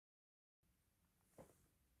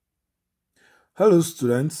Hello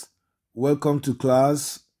students, welcome to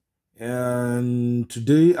class, and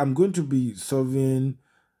today I'm going to be solving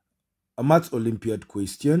a math Olympiad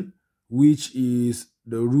question, which is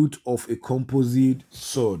the root of a composite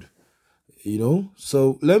SURD.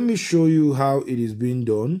 So let me show you how it is being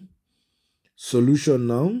done. Solution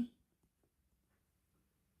now.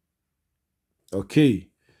 Okay,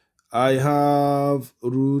 I have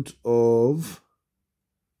root of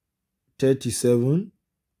 37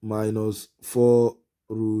 minus 4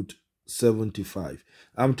 root 75.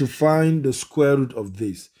 I'm to find the square root of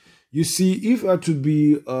this. You see, if it to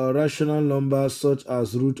be a rational number such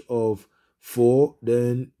as root of 4,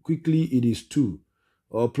 then quickly it is 2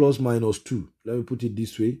 or plus minus 2. Let me put it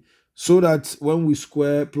this way, so that when we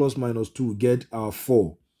square plus minus 2, we get our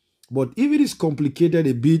 4. But if it is complicated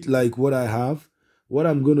a bit like what I have, what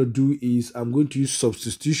I'm going to do is I'm going to use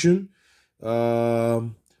substitution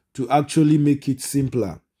to actually make it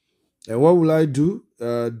simpler. And what will I do?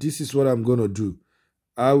 This is what I'm going to do.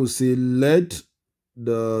 I will say let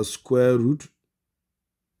the square root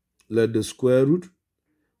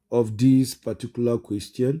of this particular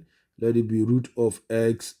question, let it be root of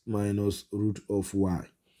x minus root of y.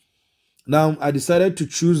 Now, I decided to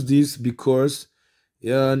choose this because,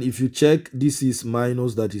 and if you check, this is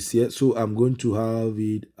minus that is here. So I'm going to have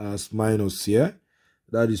it as minus here.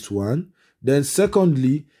 That is one. Then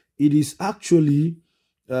secondly, it is actually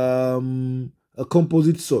a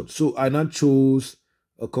composite SURD. So I now chose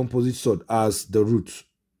a composite SURD as the root.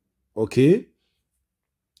 Okay.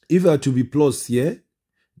 If I were to be plus here,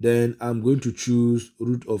 then I'm going to choose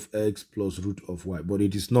root of x plus root of y. But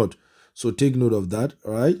it is not. So take note of that.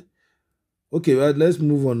 All right. Okay, right, let's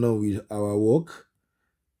move on now with our work.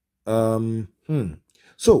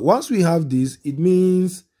 So once we have this, it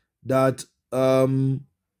means that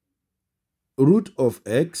root of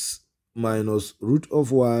x minus root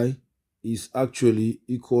of y is actually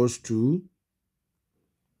equals to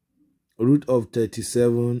root of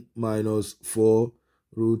 37 minus 4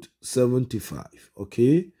 root 75.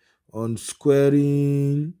 Okay, on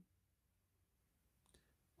squaring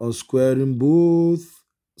both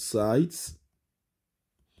sides,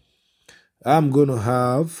 I'm going to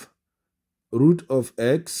have root of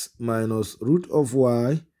x minus root of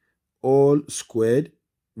y all squared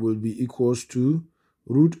will be equals to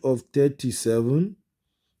root of 37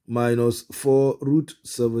 minus 4 root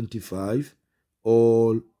 75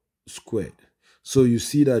 all squared. So you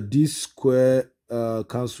see that this square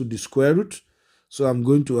cancel the square root. So I'm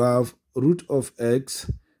going to have root of x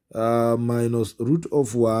minus root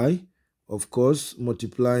of y, of course,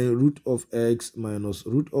 multiplying root of x minus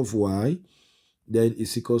root of y, then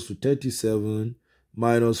is equals to 37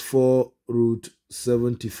 minus 4 root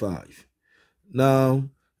 75. Now,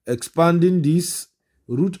 expanding this,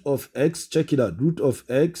 root of x, check it out, root of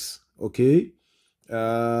x, okay,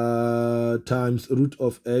 times root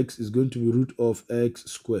of x is going to be root of x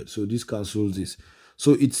squared. So this cancels this.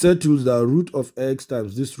 So it settles that root of x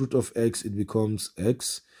times this root of x, it becomes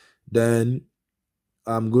x. Then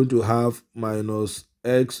I'm going to have minus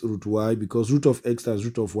x root y, because root of x times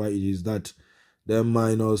root of y, it is that. Then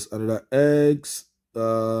minus another x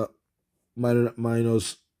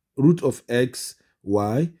minus root of x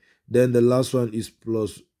y. Then the last one is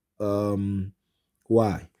plus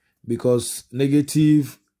y, because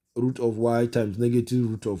negative root of y times negative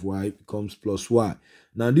root of y becomes plus y.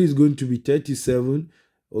 Now this is going to be 37,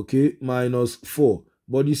 okay, minus 4.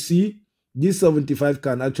 But you see, this 75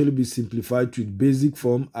 can actually be simplified to its basic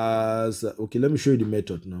form as, okay, let me show you the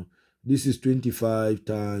method now. This is 25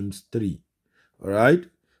 times 3. All right.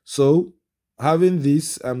 So having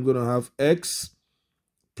this, I'm going to have x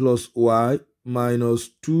plus y minus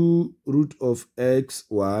 2 root of x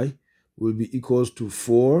y will be equals to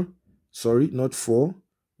 4. Sorry, not 4.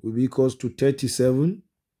 Will be equals to 37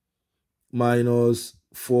 minus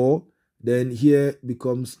 4. Then here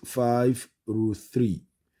becomes 5 root 3.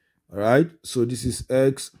 All right. So this is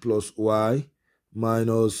x plus y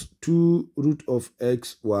minus 2 root of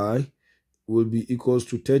x y will be equals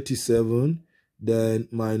to 37, then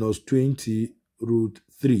minus 20 root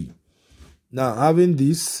 3. Now, having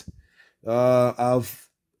this, I've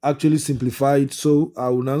actually simplified, so I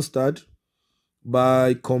will now start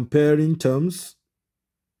by comparing terms,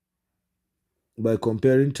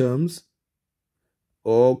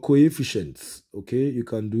 or coefficients. Okay, you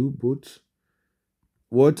can do both.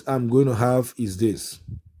 What I'm going to have is this.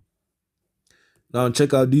 Now,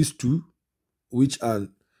 check out these two, which are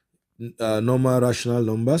normal rational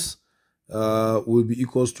numbers. Will be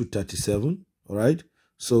equals to 37. All right,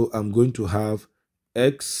 so I'm going to have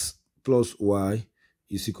x plus y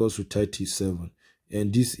is equals to 37,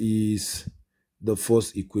 and this is the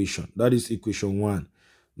first equation. That is equation 1.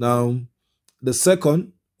 Now, the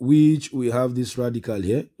second, which we have this radical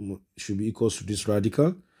here, should be equal to this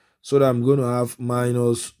radical. So that I'm going to have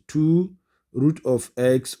minus 2 root of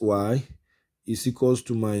xy is equals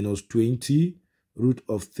to minus 20 root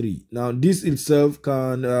of 3. Now, this itself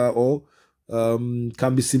can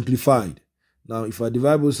can be simplified. Now, if I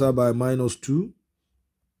divide both sides by minus 2,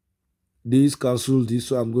 this cancels this,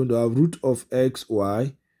 so I'm going to have root of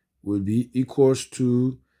xy will be equals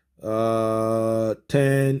to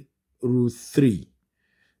 10 root 3.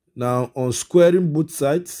 Now, on squaring both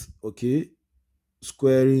sides, okay,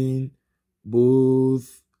 squaring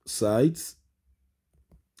both sides,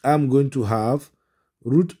 I'm going to have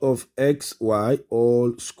root of xy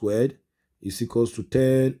all squared is equals to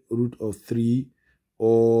 10 root of 3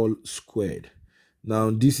 all squared.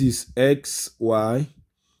 Now, this is xy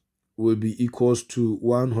will be equals to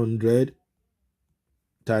 100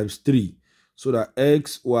 times 3. So that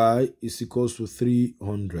xy is equals to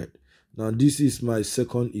 300. Now, this is my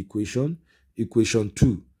second equation, equation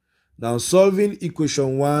 2. Now, solving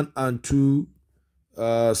equation 1 and 2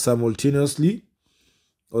 simultaneously.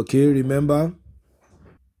 Okay, remember.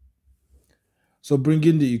 So,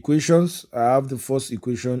 bringing the equations, I have the first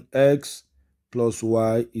equation, x plus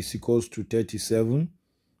y is equals to 37.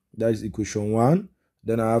 That is equation 1.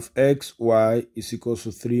 Then I have xy is equals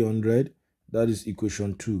to 300. That is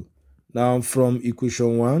equation 2. Now, from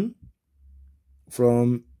equation 1,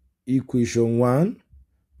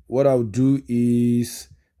 what I'll do is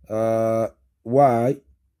y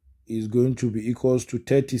is going to be equals to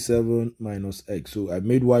 37 minus x. So I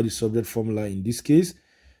made y the subject formula in this case.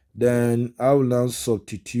 Then I will now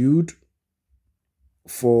substitute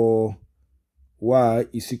for y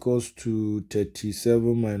is equals to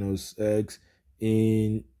 37 minus x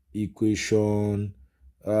in equation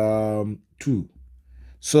 2.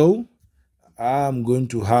 So I'm going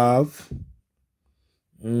to have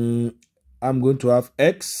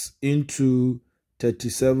x into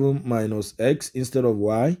 37 minus x instead of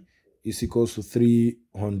y is equals to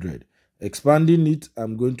 300. Expanding it,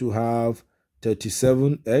 I'm going to have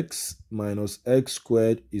 37x minus x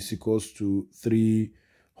squared is equals to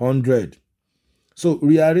 300. So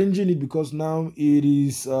rearranging it, because now it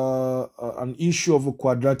is an issue of a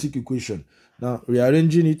quadratic equation. Now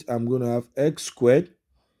rearranging it, I'm going to have x squared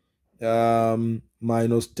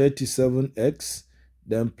minus 37x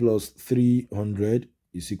then plus 300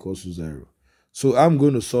 is equals to 0. So I'm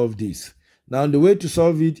going to solve this. Now the way to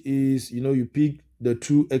solve it is, you pick the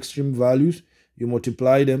two extreme values, you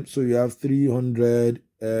multiply them, so you have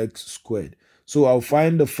 300x squared. So I'll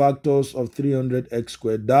find the factors of 300x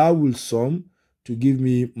squared. That will sum to give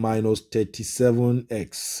me minus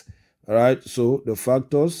 37x. All right, so the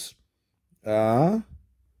factors are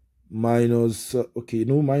minus, okay,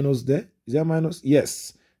 no minus there. Is there minus?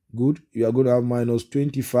 Yes, good. You are going to have minus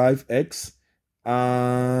 25x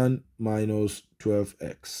and minus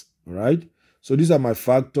 12x. All right, so these are my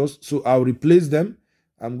factors. So I'll replace them.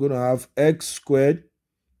 I'm going to have x squared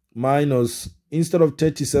minus, instead of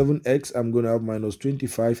 37x, I'm going to have minus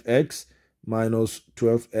 25x minus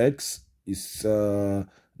 12x is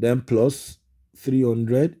then plus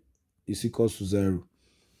 300 is equals to 0.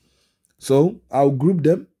 So I'll group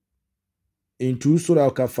them into so that I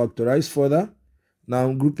can factorize further. Now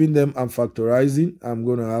I'm grouping them and factorizing. I'm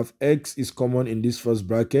going to have x is common in this first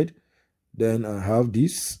bracket. Then I have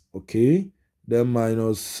this, okay. Then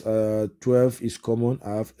minus 12 is common.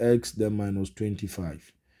 I have x, then minus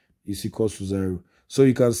 25 is equals to 0. So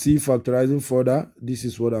you can see factorizing further, this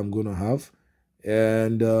is what I'm going to have.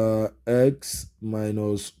 And x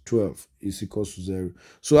minus 12 is equals to 0.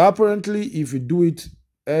 So apparently, if you do it,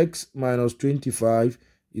 x minus 25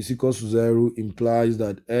 is equals to 0 implies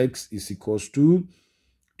that x is equals to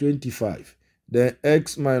 25. Then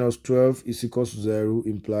x minus 12 is equals to 0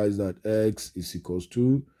 implies that x is equals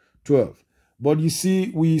to 12. But you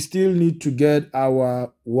see, we still need to get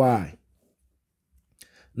our y.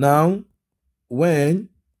 Now, when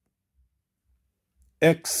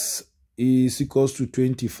x is equals to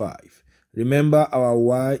 25, remember our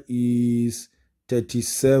y is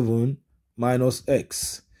 37 minus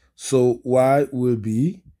x. So y will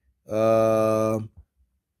be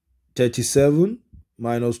 37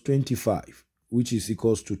 minus 25, which is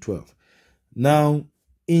equals to 12. Now,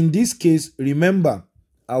 in this case, remember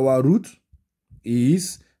our root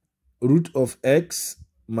is root of x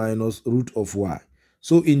minus root of y.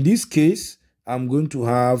 So in this case, I'm going to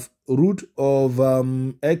have root of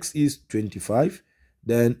x is 25,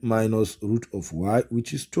 then minus root of y,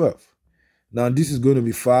 which is 12. Now this is going to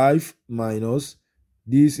be 5 minus,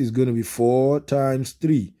 this is going to be 4 times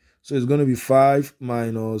 3. So it's going to be 5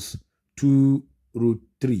 minus 2 root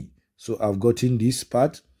 3. So I've gotten this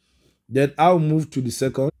part. Then I'll move to the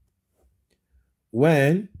second.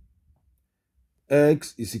 When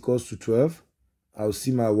x is equals to 12, I'll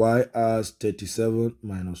see my y as 37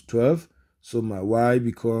 minus 12. So my y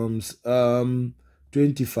becomes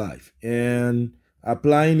 25. And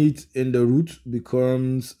applying it in the root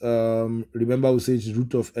becomes, remember we say it's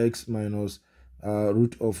root of x minus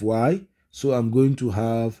root of y. So I'm going to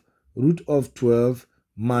have root of 12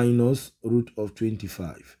 minus root of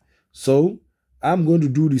 25. So I'm going to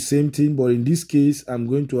do the same thing, but in this case, I'm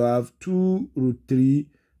going to have 2 root 3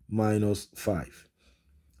 minus 5.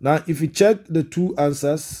 Now, if you check the two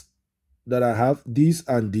answers that I have, this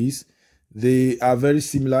and this, they are very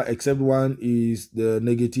similar, except one is the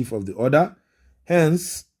negative of the other.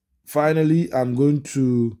 Hence, finally, I'm going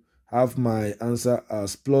to have my answer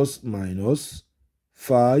as plus minus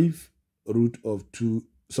 5 root of 2,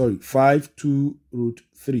 5 2 root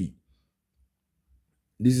 3.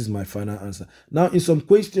 This is my final answer. Now, in some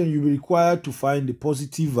question, you'll be required to find the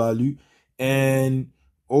positive value, and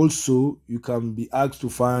also you can be asked to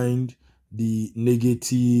find the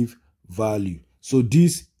negative value. So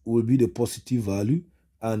this will be the positive value,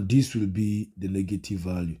 and this will be the negative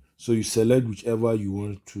value. So you select whichever you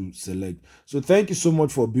want to select. So thank you so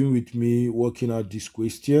much for being with me working out this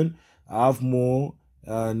question. I have more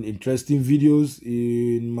and interesting videos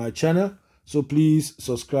in my channel. So please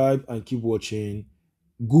subscribe and keep watching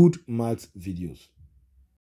good math videos.